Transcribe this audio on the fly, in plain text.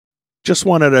Just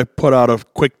wanted to put out a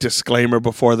quick disclaimer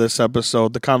before this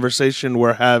episode. The conversation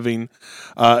we're having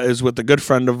is with a good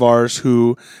friend of ours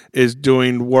who is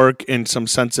doing work in some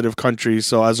sensitive countries.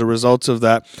 So as a result of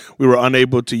that, we were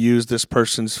unable to use this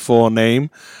person's full name.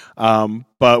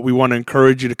 But we want to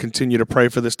encourage you to continue to pray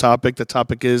for this topic. The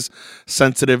topic is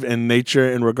sensitive in nature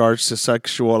in regards to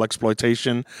sexual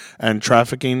exploitation and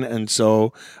trafficking. And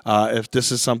so if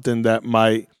this is something that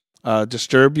might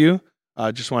disturb you,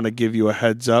 I just want to give you a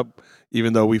heads up,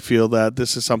 even though we feel that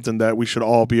this is something that we should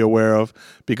all be aware of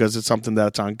because it's something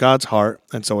that's on God's heart,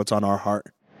 and so it's on our heart.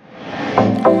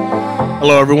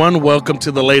 Hello, everyone. Welcome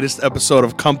to the latest episode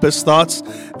of Compass Thoughts,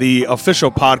 the official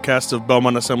podcast of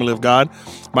Belmont Assembly of God.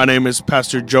 My name is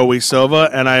Pastor Joey Silva,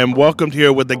 and I am welcomed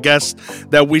here with a guest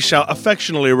that we shall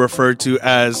affectionately refer to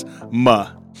as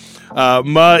Ma.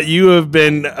 Ma, you have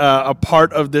been a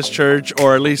part of this church,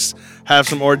 or at least have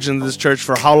some origin in this church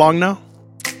for how long now?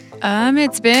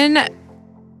 Has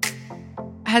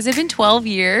it been 12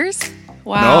 years?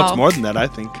 Wow. No, it's more than that, I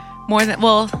think.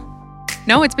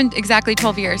 No, it's been exactly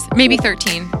 12 years. Maybe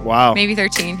 13. Wow. Maybe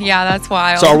 13. Yeah, that's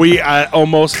wild. So are we at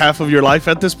almost half of your life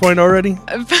at this point already?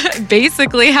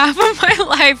 Basically half of my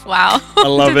life. Wow. I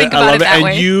love it. And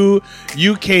way. you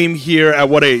came here at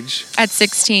what age? At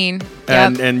 16.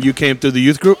 And you came through the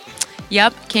youth group?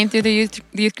 Yep. Came through the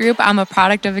youth group. I'm a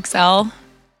product of Excel.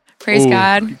 Praise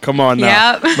God. Come on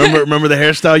now. Yep. Remember the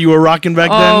hairstyle you were rocking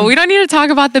back then? Oh, we don't need to talk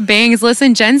about the bangs.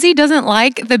 Listen, Gen Z doesn't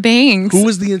like the bangs. Who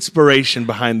was the inspiration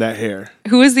behind that hair?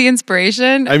 Who was the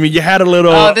inspiration? I mean, you had a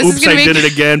little oops, I did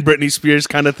it again, Britney Spears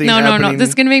kind of thing happening. No. This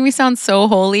is going to make me sound so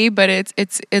holy, but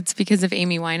it's because of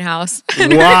Amy Winehouse.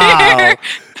 Wow.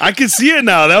 I can see it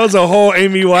now. That was a whole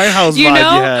Amy Winehouse vibe you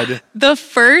had.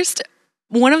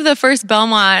 One of the first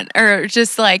Belmont or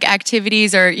just like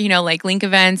activities or, like link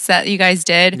events that you guys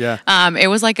did. Yeah. It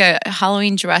was like a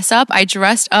Halloween dress up. I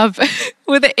dressed up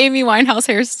with an Amy Winehouse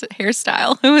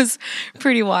hairstyle. It was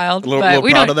pretty wild. A little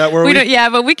proud of that, were we? Yeah,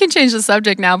 but we can change the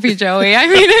subject now, P. Joey. I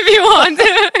mean, if you want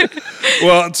to.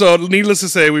 Well, so needless to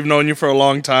say, we've known you for a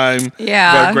long time.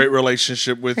 Yeah. We've got a great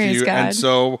relationship with Praise you. God. And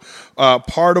so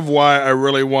part of why I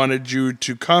really wanted you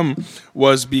to come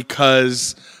was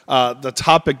because the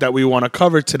topic that we want to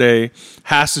cover today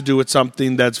has to do with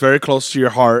something that's very close to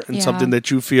your heart and something that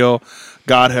you feel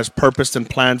God has purposed and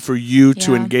planned for you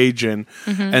to engage in.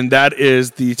 Mm-hmm. And that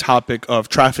is the topic of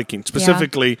trafficking,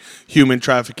 specifically human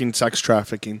trafficking, sex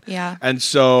trafficking. Yeah. And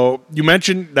so you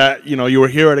mentioned that, you were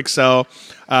here at Excel,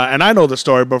 and I know the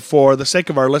story, but for the sake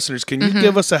of our listeners, can you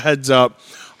give us a heads up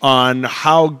on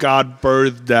how God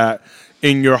birthed that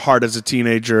in your heart as a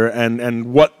teenager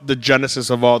and what the genesis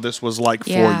of all this was like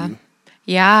for you?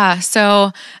 Yeah.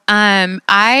 So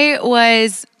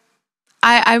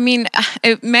I mean,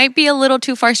 it might be a little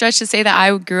too far stretched to say that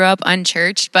I grew up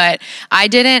unchurched, but I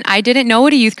didn't know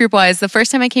what a youth group was. The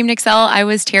first time I came to Excel, I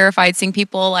was terrified seeing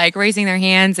people like raising their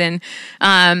hands and,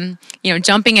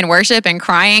 jumping in worship and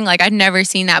crying. Like I'd never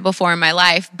seen that before in my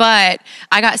life, but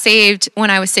I got saved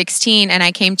when I was 16 and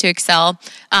I came to Excel.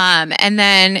 And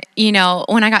then,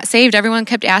 when I got saved, everyone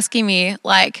kept asking me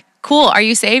like, cool, are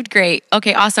you saved? Great.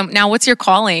 Okay, awesome. Now what's your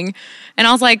calling? And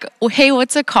I was like, well, hey,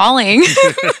 what's a calling?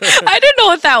 I didn't know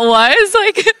what that was.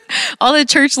 Like all the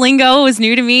church lingo was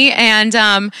new to me.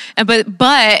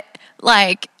 But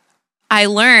I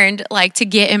learned like to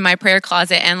get in my prayer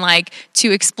closet and like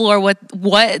to explore what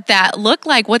that looked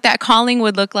like, what that calling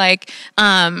would look like,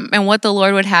 and what the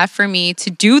Lord would have for me to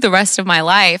do the rest of my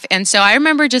life. And so I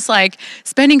remember just like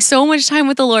spending so much time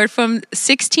with the Lord from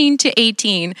 16 to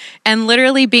 18 and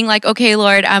literally being like, okay,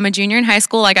 Lord, I'm a junior in high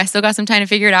school. Like I still got some time to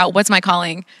figure it out. What's my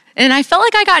calling? And I felt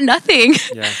like I got nothing.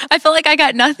 Yeah. I felt like I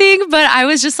got nothing, but I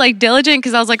was just like diligent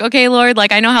because I was like, okay, Lord,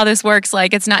 like I know how this works.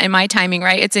 Like it's not in my timing,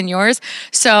 right? It's in yours.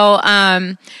 So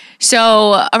around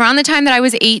the time that I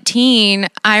was 18,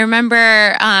 I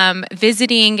remember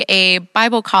visiting a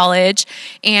Bible college.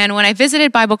 And when I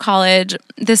visited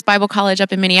this Bible college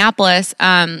up in Minneapolis,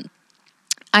 I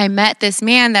met this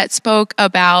man that spoke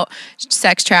about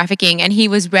sex trafficking, and he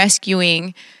was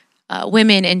rescuing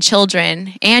women and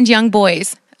children and young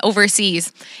boys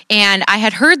overseas. And I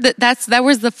had heard that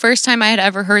was the first time I had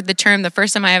ever heard the term, the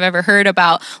first time I have ever heard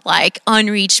about like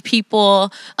unreached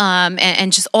people,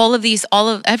 and just all of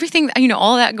everything,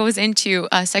 all of that goes into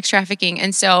sex trafficking.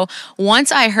 And so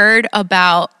once I heard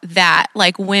about that,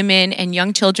 like women and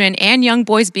young children and young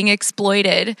boys being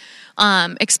exploited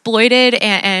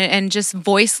and just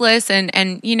voiceless and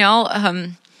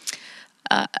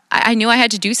I knew I had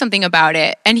to do something about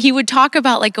it. And he would talk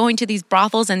about like going to these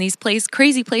brothels and these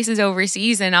crazy places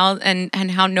overseas and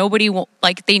how nobody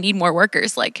they need more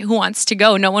workers. Like who wants to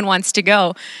go? No one wants to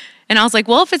go. And I was like,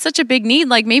 well, if it's such a big need,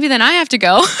 like maybe then I have to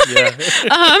go.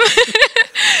 Yeah.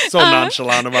 So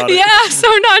nonchalant about it. Yeah,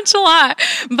 so nonchalant.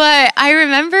 But I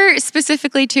remember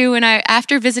specifically too, when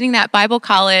after visiting that Bible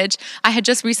college, I had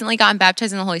just recently gotten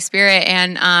baptized in the Holy Spirit.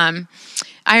 And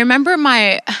I remember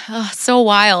so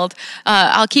wild.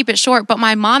 I'll keep it short, but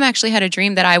my mom actually had a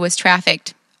dream that I was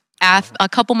trafficked a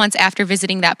couple months after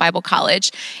visiting that Bible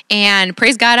college. And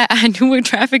praise God, I knew what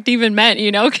trafficked even meant,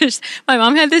 because my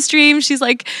mom had this dream. She's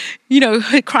like,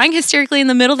 crying hysterically in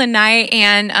the middle of the night.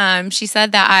 And she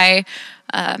said that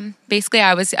basically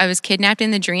I was kidnapped in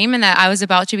the dream and that I was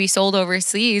about to be sold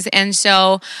overseas. And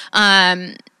so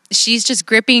she's just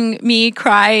gripping me,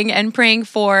 crying and praying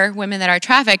for women that are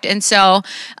trafficked. And so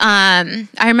I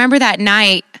remember that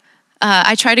night,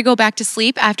 I tried to go back to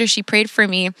sleep after she prayed for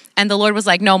me, and the Lord was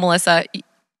like, no, Melissa,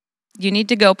 you need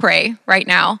to go pray right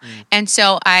now. And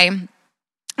so I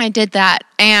did that,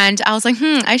 and I was like,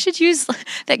 I should use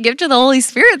that gift of the Holy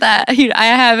Spirit that I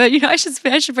have. I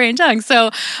should pray in tongues. So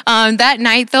that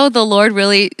night, though, the Lord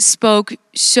really spoke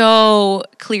so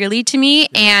clearly to me,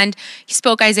 and He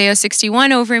spoke Isaiah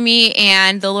 61 over me,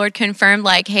 and the Lord confirmed,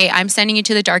 like, hey, I'm sending you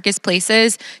to the darkest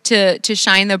places to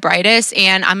shine the brightest,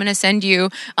 and I'm going to send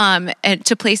you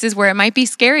to places where it might be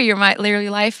scary. Your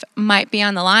life might be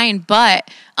on the line, but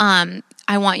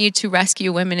I want you to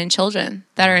rescue women and children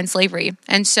that are in slavery.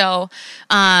 And so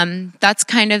that's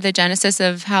kind of the genesis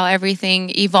of how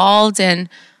everything evolved. And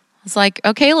I was like,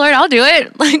 okay, Lord, I'll do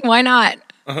it. Like, why not?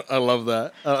 I love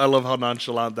that. I love how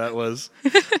nonchalant that was.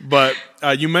 But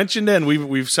you mentioned it, and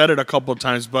we've said it a couple of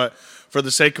times, but for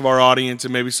the sake of our audience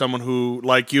and maybe someone who,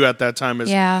 like you at that time,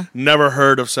 has never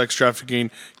heard of sex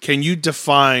trafficking, can you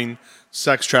define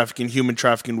sex trafficking, human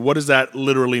trafficking? What does that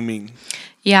literally mean?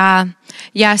 Yeah.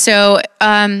 So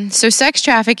sex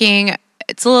trafficking,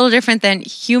 it's a little different than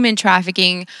human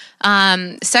trafficking.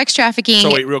 Sex trafficking.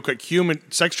 So wait, real quick.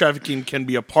 Sex trafficking can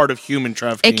be a part of human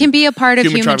trafficking. It can be a part of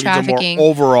human trafficking. Is a more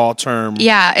overall term.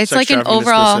 Yeah, it's like an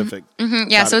overall.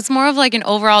 So it's more of like an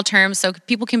overall term. So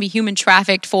people can be human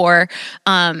trafficked for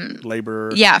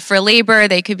labor. Yeah, for labor.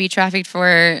 They could be trafficked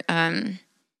for.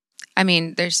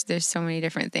 There's so many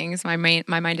different things. My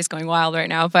mind is going wild right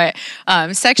now. But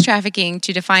sex trafficking,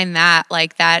 to define that,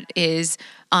 like that is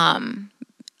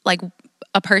like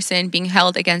a person being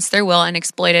held against their will and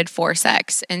exploited for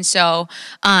sex. And so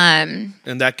and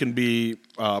that can be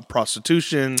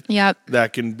prostitution. Yep.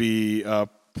 That can be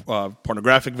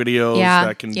pornographic videos. Yeah.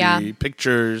 That can be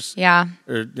pictures. Yeah.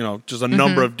 Or just a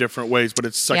number of different ways, but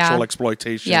it's sexual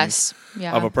exploitation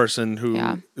of a person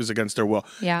who is against their will.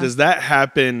 Yeah. Does that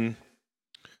happen?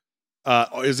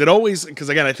 Is it always, because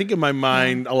again, I think in my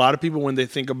mind, a lot of people, when they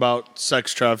think about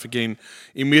sex trafficking,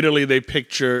 immediately they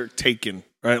picture Taken,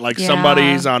 right? Like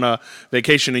somebody's on a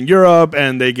vacation in Europe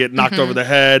and they get knocked over the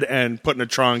head and put in a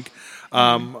trunk.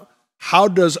 How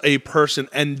does a person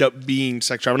end up being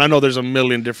sex trafficked? And I know there's a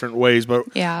million different ways, but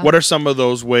what are some of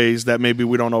those ways that maybe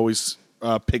we don't always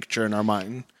picture in our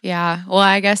mind? Yeah. Well,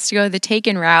 I guess to go the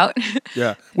Taken route.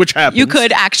 Yeah. Which happens. You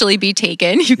could actually be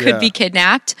taken. You could be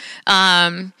kidnapped.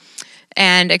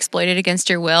 And exploited against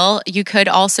your will. You could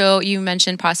also, you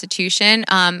mentioned prostitution.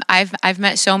 I've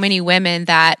met so many women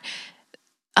that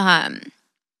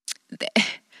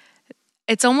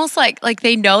it's almost like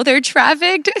they know they're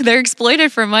trafficked, they're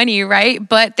exploited for money, right?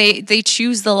 But they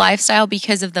choose the lifestyle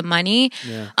because of the money.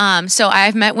 Yeah. So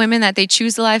I've met women that they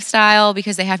choose the lifestyle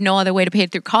because they have no other way to pay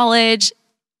it through college.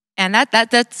 And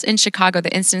that's in Chicago,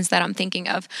 the instance that I'm thinking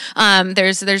of.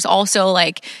 There's also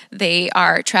like they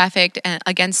are trafficked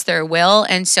against their will,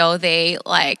 and so they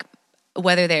like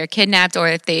whether they're kidnapped or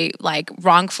if they like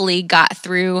wrongfully got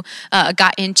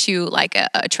into like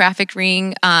a traffic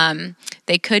ring,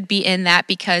 they could be in that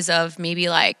because of maybe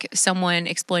like someone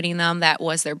exploiting them that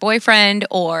was their boyfriend,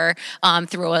 or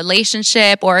through a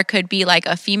relationship, or it could be like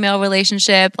a female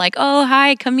relationship, like, oh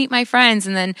hi, come meet my friends,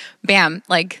 and then bam,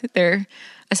 like they're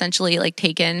essentially like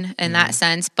taken in that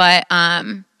sense. But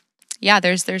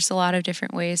there's a lot of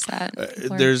different ways that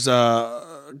there's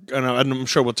and I'm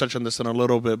sure we'll touch on this in a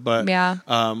little bit, but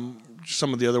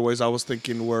some of the other ways I was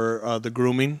thinking were the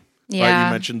grooming. Right?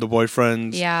 You mentioned the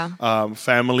boyfriends,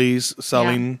 families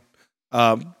selling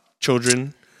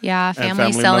children. Yeah,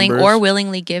 families selling members. Or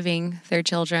willingly giving their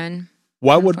children.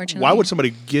 Why would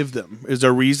somebody give them? Is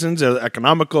there reasons?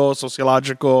 Economical,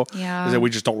 sociological? Yeah. Is it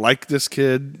we just don't like this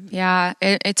kid? Yeah,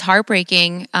 it's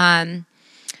heartbreaking. I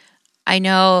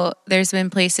know there's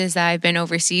been places that I've been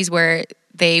overseas where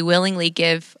they willingly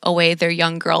give away their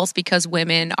young girls because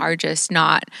women are just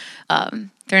not,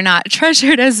 they're not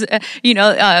treasured as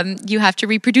you have to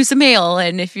reproduce a male,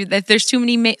 and if there's too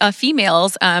many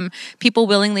females, people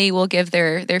willingly will give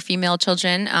their female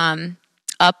children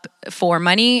up for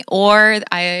money. Or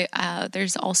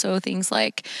there's also things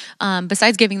like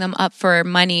besides giving them up for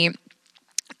money,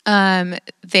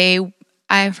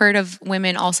 I've heard of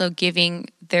women also giving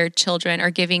their children or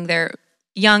giving their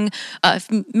young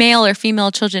male or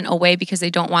female children away because they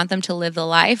don't want them to live the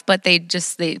life, but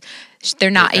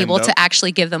they're not able to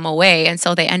actually give them away, and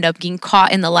so they end up getting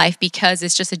caught in the life because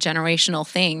it's just a generational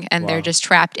thing, and they're just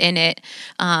trapped in it.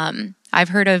 I've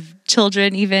heard of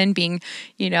children even being,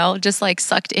 just like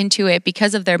sucked into it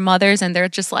because of their mothers, and they're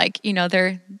just like,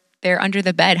 they're under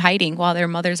the bed hiding while their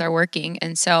mothers are working.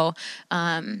 And so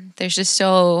there's just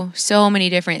so many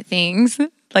different things.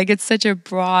 Like, it's such a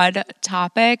broad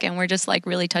topic, and we're just like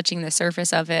really touching the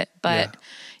surface of it. But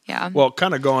yeah. Well,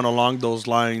 kind of going along those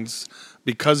lines,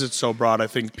 because it's so broad, I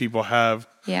think people have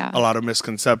a lot of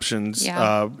misconceptions.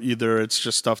 Either it's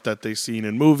just stuff that they've seen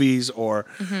in movies or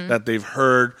that they've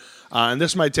heard. And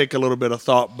this might take a little bit of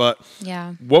thought, but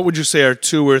what would you say are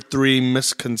 2 or 3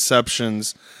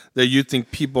 misconceptions that you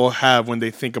think people have when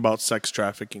they think about sex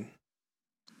trafficking?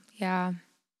 Yeah.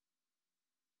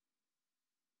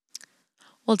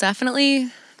 Well, definitely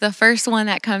the first one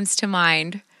that comes to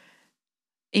mind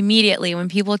immediately when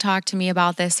people talk to me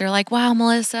about this, they're like, wow,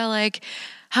 Melissa, like,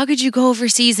 how could you go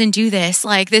overseas and do this?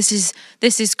 Like, this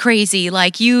is crazy.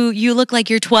 Like, you look like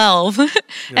you're 12.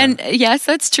 And yes,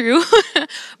 that's true.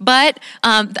 But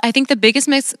I think the biggest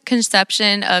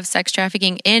misconception of sex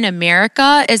trafficking in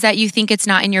America is that you think it's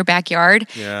not in your backyard.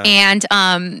 Yeah. And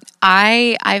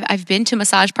I've been to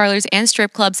massage parlors and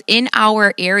strip clubs in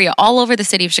our area, all over the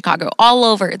city of Chicago, all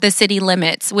over the city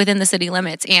limits, within the city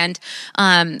limits. And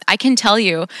I can tell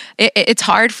you, it's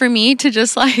hard for me to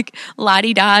just like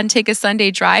la-di-da and take a Sunday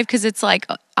drive, because it's like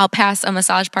I'll pass a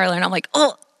massage parlor and I'm like,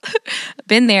 oh,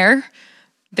 been there.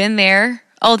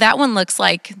 Oh, that one looks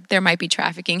like there might be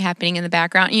trafficking happening in the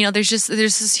background. There's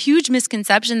this huge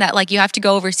misconception that like you have to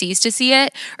go overseas to see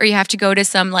it, or you have to go to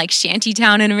some like shanty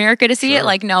town in America to see it.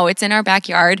 Like, no, it's in our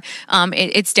backyard.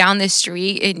 It's down this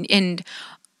street, and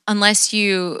unless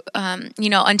you,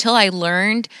 until I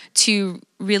learned to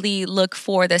really look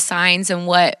for the signs and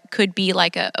what could be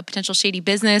like a potential shady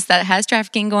business that has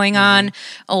trafficking going on,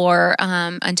 or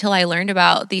until I learned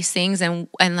about these things and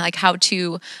like how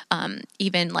to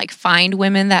even like find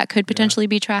women that could potentially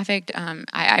be trafficked,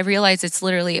 I realized it's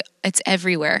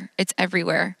everywhere. It's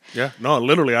everywhere. Yeah, no,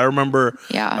 literally. I remember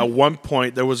at one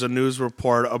point there was a news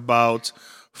report about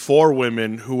 4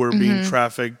 women who were being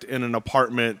trafficked in an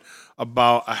apartment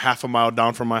about a half a mile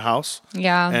down from my house.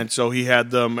 Yeah. And so he had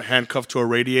them handcuffed to a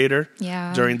radiator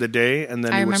during the day, and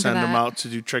then he would send them out to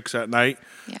do tricks at night.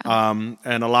 Yeah.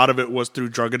 And a lot of it was through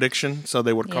drug addiction. So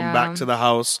they would come back to the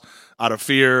house out of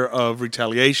fear of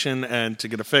retaliation and to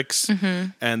get a fix.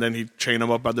 And then he'd chain them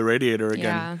up by the radiator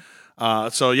again.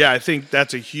 I think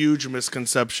that's a huge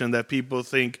misconception that people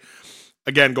think,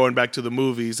 again, going back to the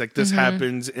movies, like this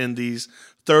happens in these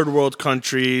third world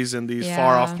countries and these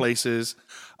far off places.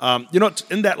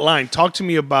 In that line, talk to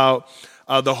me about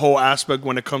the whole aspect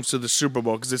when it comes to the Super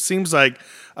Bowl, because it seems like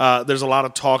there's a lot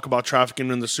of talk about trafficking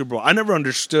in the Super Bowl. I never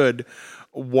understood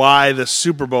why the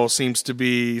Super Bowl seems to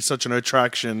be such an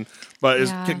attraction, but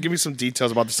give me some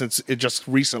details about this, since it just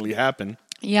recently happened.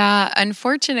 Yeah,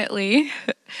 unfortunately,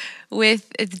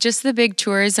 with just the big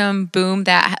tourism boom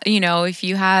that, if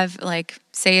you have like,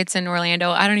 say it's in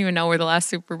Orlando. I don't even know where the last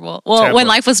Super Bowl. Well, Tampa. When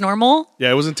life was normal.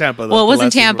 Yeah, it was in Tampa. Well, it was in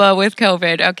Tampa with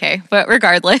COVID. Okay, but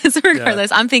regardless,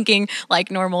 I'm thinking like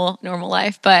normal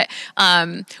life. But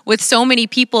with so many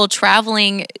people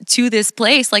traveling to this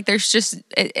place, like there's just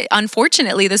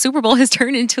unfortunately the Super Bowl has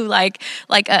turned into like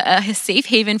a safe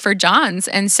haven for Johns,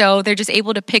 and so they're just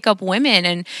able to pick up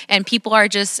women, and people are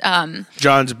just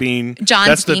Johns being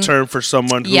that's the term for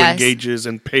someone who engages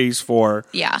and pays for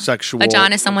sexual. A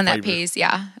John is someone that pays.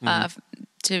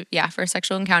 For a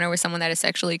sexual encounter with someone that is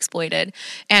sexually exploited.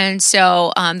 And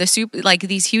so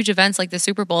these huge events like the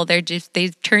Super Bowl,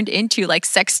 they've turned into like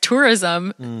sex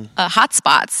tourism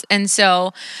hotspots. And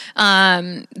so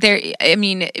and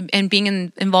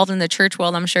being involved in the church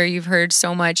world, I'm sure you've heard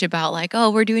so much about like, oh,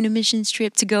 we're doing a missions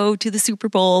trip to go to the Super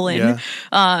Bowl and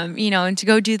and to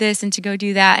go do this and to go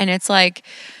do that. And it's like,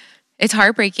 it's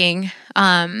heartbreaking.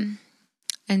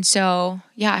 And so,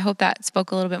 I hope that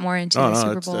spoke a little bit more into the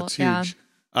Super Bowl. That's huge.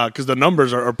 Because the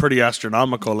numbers are pretty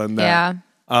astronomical in that.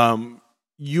 Yeah.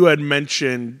 You had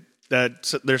mentioned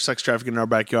that there's sex trafficking in our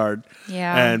backyard.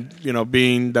 Yeah. And,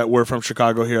 being that we're from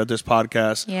Chicago here at this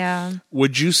podcast. Yeah.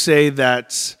 Would you say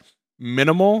that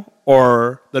minimal,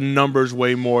 or the numbers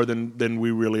way more than we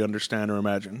really understand or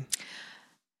imagine?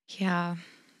 Yeah.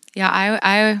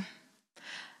 I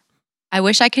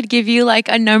wish I could give you like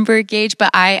a number gauge, but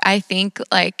I think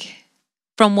like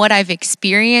from what I've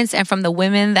experienced and from the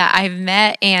women that I've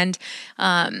met, and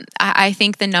I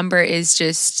think the number is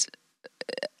just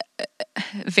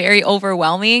very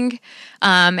overwhelming.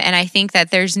 And I think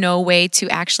that there's no way to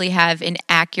actually have an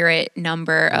accurate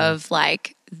number of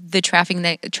like the trafficking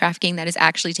that is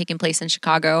actually taking place in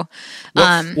Chicago.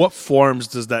 What forms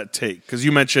does that take? Because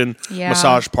you mentioned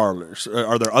massage parlors.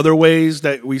 Are there other ways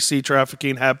that we see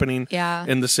trafficking happening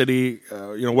in the city?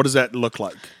 What does that look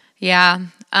like? Yeah.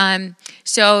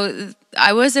 So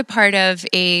I was a part of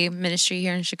a ministry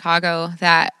here in Chicago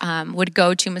that would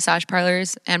go to massage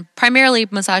parlors, and primarily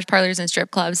massage parlors and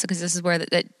strip clubs, because this is where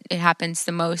it happens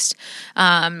the most.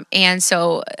 And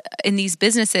so in these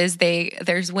businesses,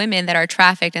 there's women that are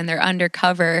trafficked and they're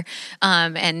undercover,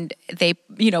 and they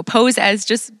pose as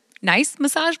just nice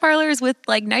massage parlors with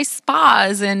like nice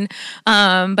spas, and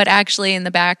but actually in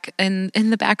the back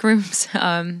rooms,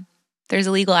 there's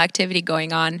illegal activity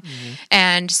going on. Mm-hmm.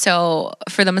 And so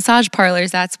for the massage parlors,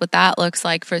 that's what that looks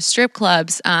like. For strip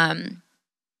clubs,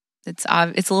 it's a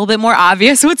little bit more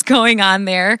obvious what's going on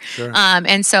there. Sure.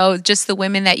 And so just the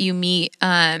women that you meet,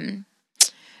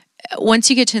 once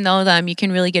you get to know them, you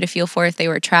can really get a feel for if they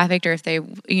were trafficked or if they,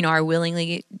 are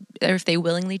willingly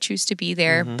choose to be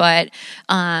there. Mm-hmm. But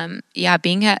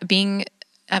being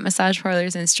at massage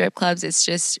parlors and strip clubs, it's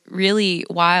just really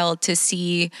wild to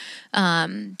see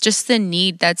just the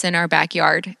need that's in our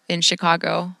backyard in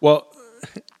Chicago. Well,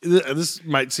 this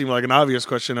might seem like an obvious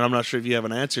question, and I'm not sure if you have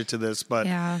an answer to this, but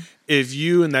if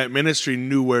you in that ministry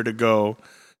knew where to go,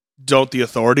 don't the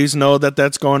authorities know that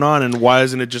that's going on? And why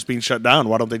isn't it just being shut down?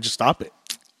 Why don't they just stop it?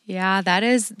 Yeah, that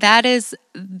is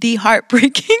the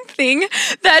heartbreaking thing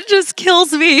that just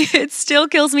kills me. It still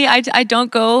kills me. I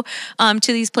don't go to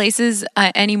these places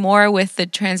anymore with the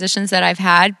transitions that I've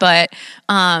had, but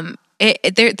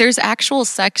there's actual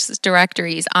sex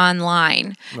directories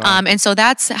online. Wow. And so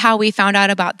that's how we found out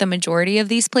about the majority of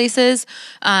these places.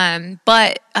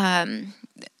 But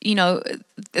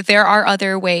there are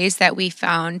other ways that we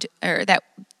found, or that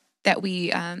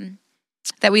we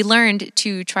learned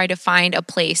to try to find a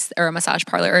place or a massage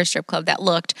parlor or a strip club that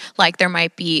looked like there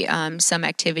might be some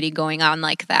activity going on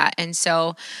like that. And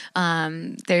so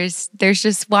there's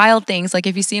just wild things. Like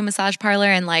if you see a massage parlor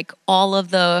and like all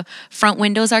of the front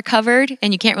windows are covered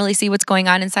and you can't really see what's going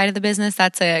on inside of the business,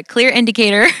 that's a clear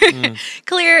indicator.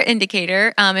 Clear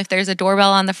indicator. If there's a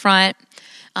doorbell on the front,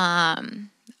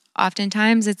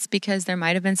 oftentimes it's because there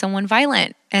might have been someone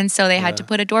violent, and so they had to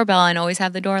put a doorbell and always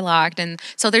have the door locked. And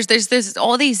so there's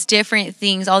all these different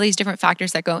things, all these different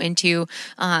factors that go into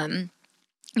having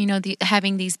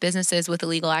these businesses with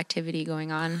illegal activity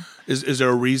going on. Is there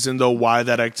a reason though why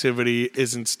that activity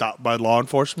isn't stopped by law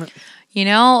enforcement?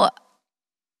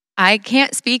 I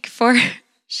can't speak for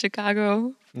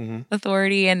Chicago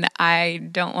Authority, and I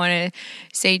don't want to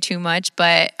say too much,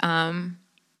 but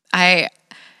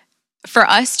for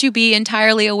us to be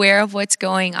entirely aware of what's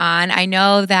going on, I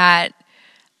know that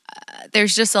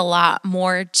there's just a lot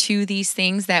more to these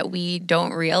things that we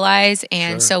don't realize.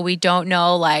 And so we don't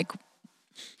know like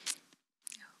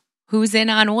who's in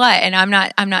on what. And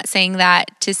I'm not saying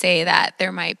that to say that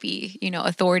there might be,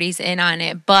 authorities in on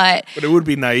it, but it would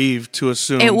be naive to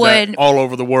assume that all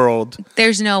over the world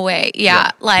there's no way. Yeah.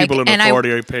 Like people in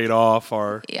authority are paid off,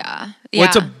 or well,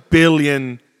 it's $1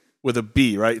 billion with a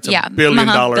B, right? It's a $1 billion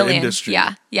industry.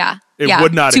 Yeah. It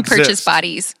would not exist. To purchase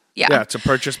bodies. Yeah, to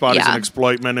purchase bodies and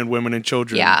exploit men and women and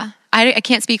children. Yeah. I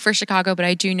can't speak for Chicago, but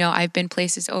I do know I've been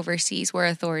places overseas where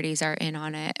authorities are in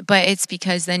on it. But it's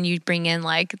because then you bring in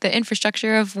like the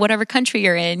infrastructure of whatever country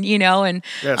you're in, and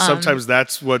sometimes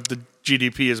that's what the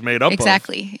GDP is made up of.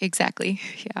 Exactly.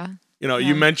 Yeah.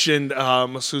 You mentioned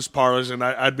masseuse parlors, and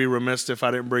I'd be remiss if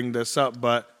I didn't bring this up,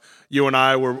 but you and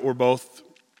I were both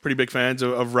pretty big fans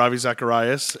of Ravi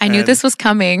Zacharias. I knew this was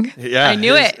coming. Yeah. I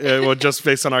knew it. Well, just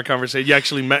based on our conversation. You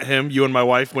actually met him. You and my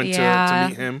wife went to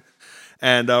meet him.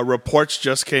 And reports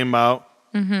just came out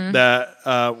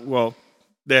that,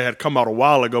 they had come out a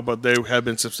while ago, but they have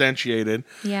been substantiated,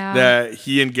 that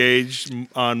he engaged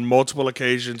on multiple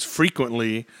occasions,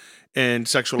 frequently, in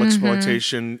sexual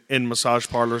exploitation in massage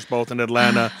parlors, both in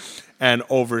Atlanta and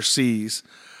overseas.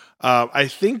 I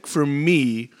think for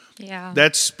me,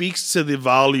 that speaks to the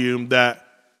volume that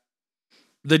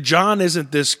the John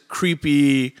isn't this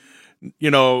creepy,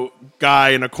 guy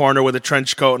in a corner with a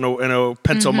trench coat and a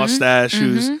pencil mustache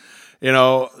who's,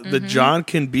 the John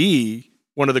can be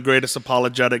one of the greatest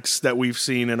apologetics that we've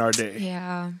seen in our day.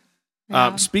 Yeah.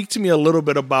 Yeah. Speak to me a little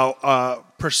bit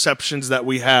about perceptions that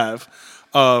we have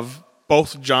of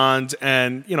both Johns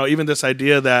and, even this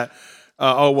idea that,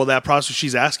 that prostitute,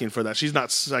 she's asking for that. She's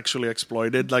not sexually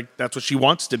exploited. Like, that's what she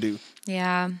wants to do.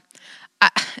 Yeah.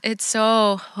 It's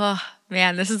so,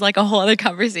 man, this is like a whole other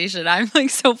conversation. I'm like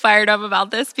so fired up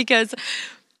about this because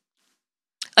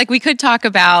like we could talk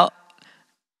about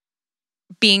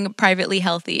being privately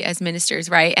healthy as ministers,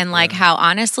 right? And like how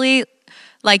honestly,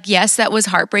 like, yes, that was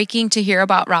heartbreaking to hear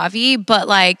about Ravi, but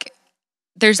like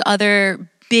there's other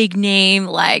big name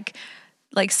like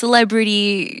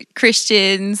celebrity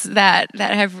Christians that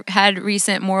have had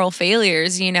recent moral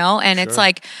failures, and it's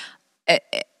like,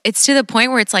 it's to the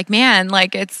point where it's like, man,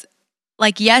 like it's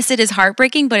like, yes, it is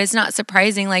heartbreaking, but it's not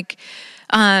surprising. Like,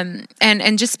 and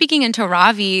just speaking into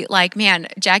Ravi, like, man,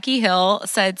 Jackie Hill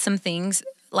said some things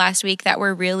last week that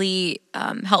were really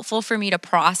helpful for me to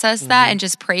process that and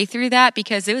just pray through that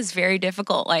because it was very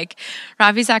difficult. Like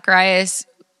Ravi Zacharias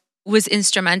was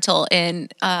instrumental in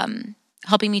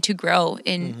helping me to grow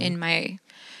in my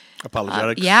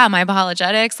apologetics. My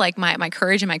apologetics, like my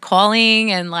courage and my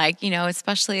calling, and like,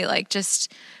 especially like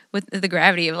just with the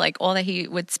gravity of like all that he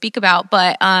would speak about.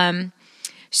 But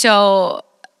so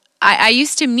I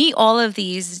used to meet all of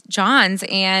these Johns,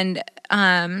 and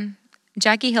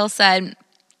Jackie Hill said,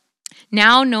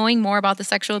 now knowing more about the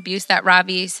sexual abuse that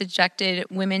Ravi subjected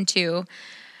women to,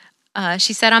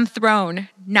 she said, I'm thrown,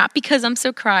 not because I'm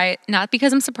surprised,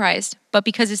 but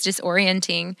because it's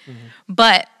disorienting.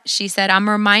 But she said, I'm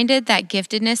reminded that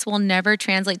giftedness will never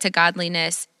translate to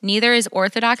godliness. Neither is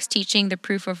orthodox teaching the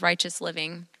proof of righteous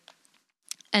living.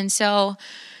 And so,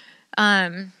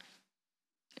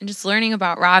 just learning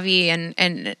about Ravi and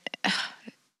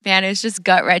man, it's just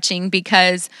gut wrenching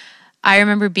because I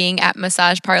remember being at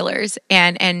massage parlors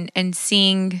and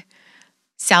seeing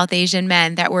South Asian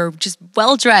men that were just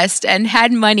well dressed and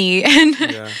had money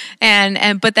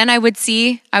and but then I would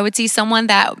see someone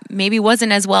that maybe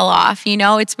wasn't as well off.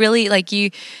 It's really like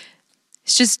it's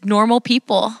just normal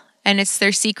people and it's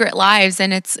their secret lives,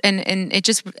 and it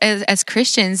just as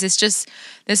Christians, it's just,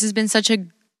 this has been such a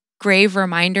grave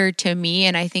reminder to me,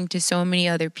 and I think to so many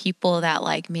other people, that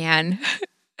like, man,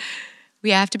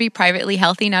 we have to be privately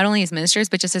healthy, not only as ministers,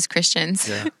 but just as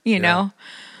Christians, you know?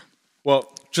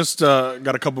 Well, just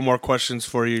got a couple more questions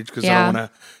for you because I don't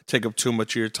want to take up too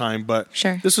much of your time. But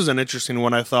this was an interesting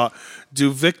one, I thought.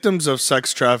 Do victims of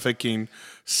sex trafficking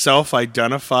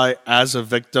self-identify as a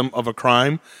victim of a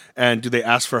crime? And do they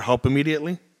ask for help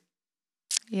immediately?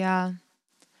 Yeah.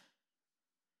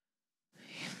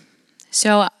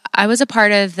 So I was a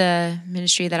part of the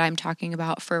ministry that I'm talking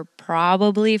about for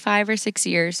probably 5 or 6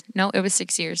 years. No, it was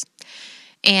 6 years.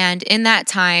 And in that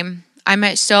time, I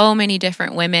met so many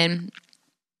different women,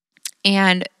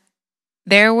 and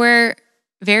there were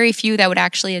very few that would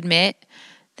actually admit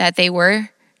that they were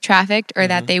trafficked or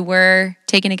that they were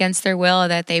taken against their will, or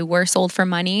that they were sold for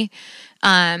money.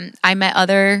 I met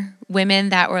other women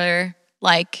that were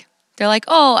like, they're like,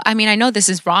 oh, I mean, I know this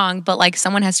is wrong, but like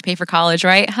someone has to pay for college,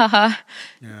 right? Haha.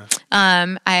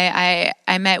 I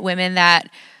met women that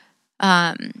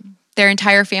their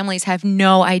entire families have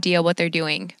no idea what they're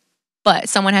doing, but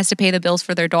someone has to pay the bills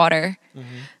for their daughter.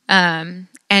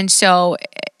 And so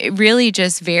it really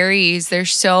just varies.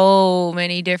 There's so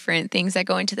many different things that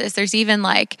go into this. There's even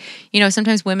like,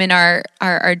 sometimes women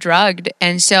are drugged,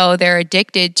 and so they're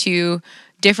addicted to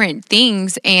different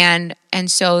things. And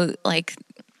so like,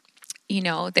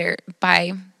 they're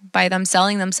by them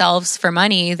selling themselves for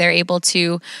money, they're able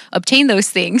to obtain those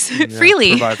things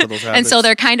freely. Provide for those habits. And so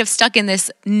they're kind of stuck in this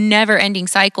never-ending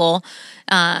cycle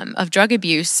of drug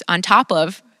abuse on top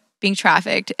of being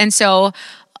trafficked. And so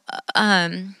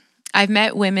I've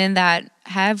met women that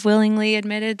have willingly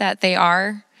admitted that they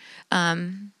are,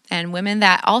 and women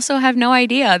that also have no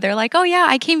idea. They're like, oh yeah,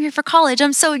 I came here for college.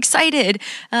 I'm so excited.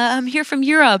 I'm here from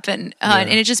Europe. And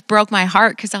it just broke my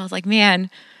heart because I was like, man,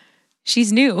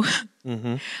 she's new.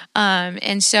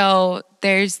 And so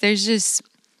there's just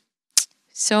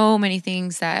so many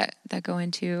things that go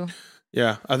into.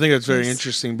 Yeah, I think it's very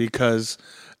interesting because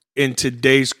in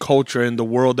today's culture, in the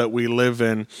world that we live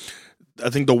in, I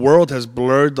think the world has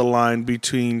blurred the line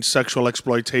between sexual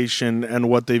exploitation and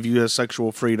what they view as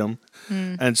sexual freedom.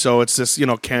 And so it's this,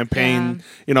 campaign,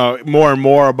 more and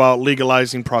more about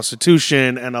legalizing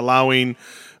prostitution and allowing,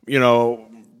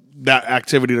 that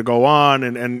activity to go on,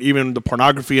 and even the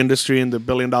pornography industry and the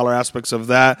billion-dollar aspects of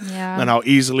that, and how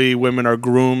easily women are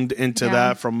groomed into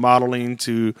that, from modeling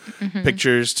to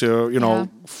pictures to,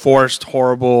 forced,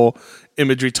 horrible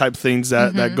imagery type things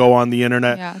that go on the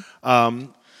internet.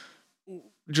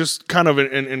 just kind of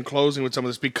in closing with some of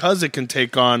this, because it can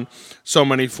take on so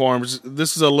many forms.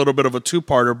 This is a little bit of a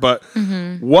two-parter, but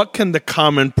what can the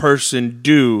common person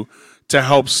do to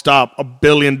help stop a $1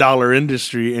 billion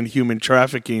industry in human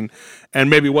trafficking? And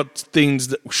maybe what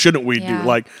things shouldn't we do?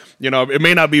 Like, it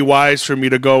may not be wise for me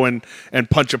to go and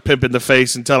punch a pimp in the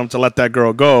face and tell him to let that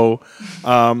girl go.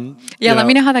 Let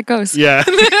me know how that goes. Yeah.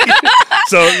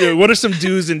 So what are some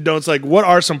do's and don'ts? Like, what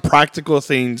are some practical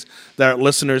things that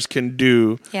listeners can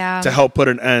do to help put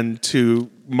an end to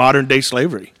modern day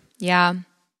slavery? Yeah.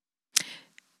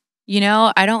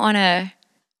 I don't want to,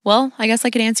 well, I guess I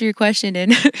could answer your question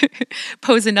and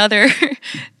pose another,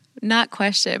 not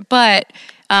question, but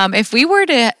if we were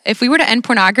to end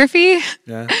pornography,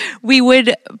 we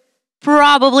would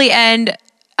probably end,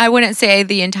 I wouldn't say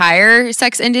the entire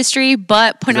sex industry,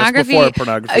 but pornography. That's before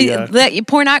pornography.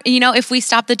 If we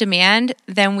stop the demand,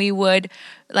 then we would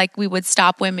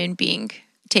stop women being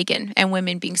taken and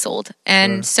women being sold.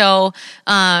 And so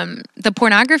the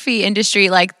pornography industry,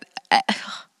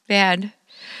 man.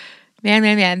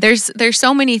 There's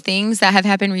so many things that have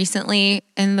happened recently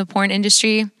in the porn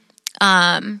industry.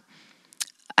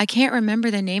 I can't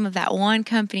remember the name of that one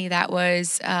company that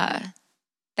was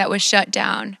shut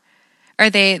down, or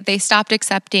they stopped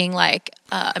accepting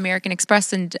American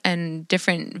Express and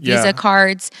different Visa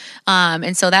cards,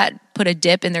 and so that put a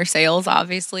dip in their sales,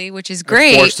 obviously, which is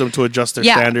great. It forced them to adjust their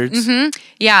standards.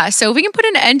 Yeah, so if we can put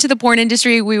an end to the porn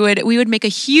industry, we would make a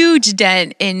huge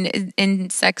dent in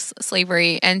sex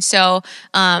slavery. And so,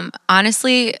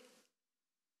 honestly,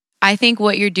 I think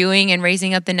what you're doing and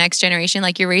raising up the next generation,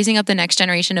 you're raising up the next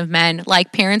generation of men,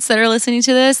 parents that are listening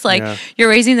to this, you're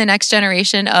raising the next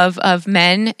generation of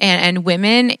men and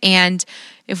women. And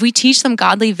if we teach them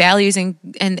godly values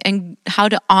and how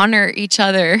to honor each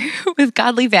other with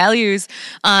godly values,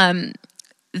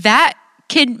 that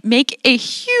can make a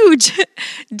huge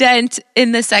dent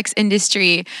in the sex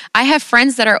industry. I have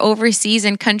friends that are overseas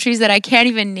in countries that I can't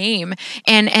even name,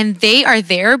 and they are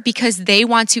there because they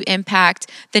want to impact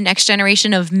the next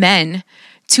generation of men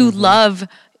to love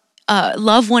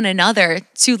one another,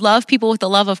 to love people with the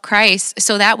love of Christ.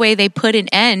 So that way they put an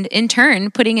end, in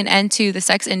turn, putting an end to the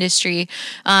sex industry,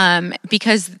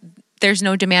 because there's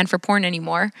no demand for porn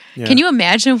anymore. Yeah. Can you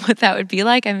imagine what that would be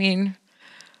like? I mean,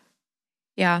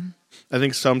 yeah. I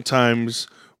think sometimes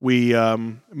we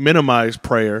minimize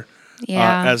prayer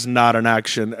as not an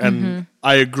action. And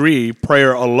I agree,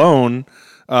 prayer alone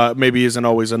maybe isn't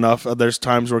always enough. There's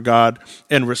times where God,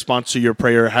 in response to your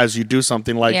prayer, has you do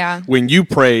something. When you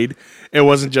prayed, it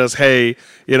wasn't just, hey,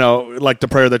 like the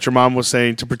prayer that your mom was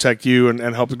saying to protect you and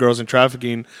help the girls in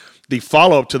trafficking. The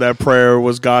follow-up to that prayer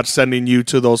was God sending you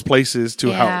to those places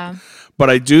to help. But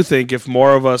I do think if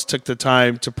more of us took the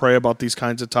time to pray about these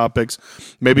kinds of topics,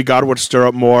 maybe God would stir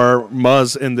up more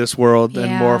Muz in this world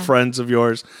and more friends of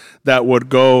yours that would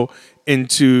go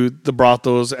into the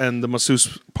brothels and the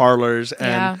masseuse parlors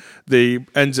and the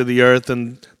ends of the earth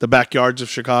and the backyards of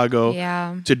Chicago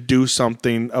to do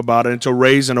something about it and to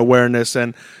raise an awareness.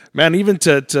 And, man, even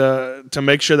to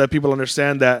make sure that people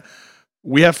understand that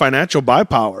we have financial buy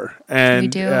power,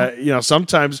 and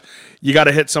sometimes you got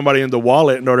to hit somebody in the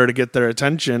wallet in order to get their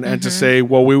attention and to say,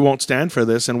 well, we won't stand for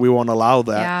this and we won't allow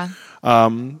that.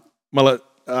 I'm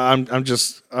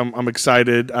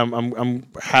excited. I'm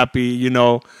happy,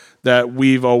 that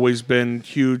we've always been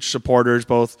huge supporters,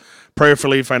 both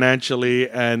prayerfully, financially,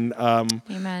 and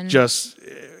just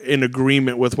in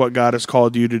agreement with what God has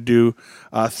called you to do.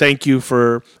 Thank you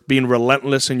for being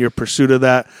relentless in your pursuit of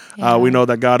that. We know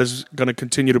that God is going to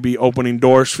continue to be opening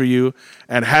doors for you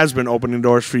and has been opening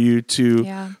doors for you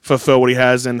to fulfill what he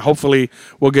has. And hopefully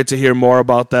we'll get to hear more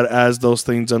about that as those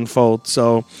things unfold.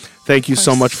 So thank you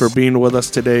so much for being with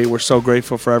us today. We're so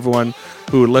grateful for everyone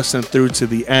who listened through to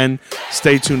the end.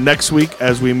 Stay tuned next week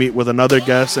as we meet with another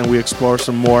guest and we explore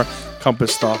some more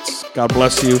Compass thoughts. God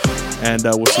bless you, and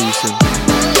we'll see you soon.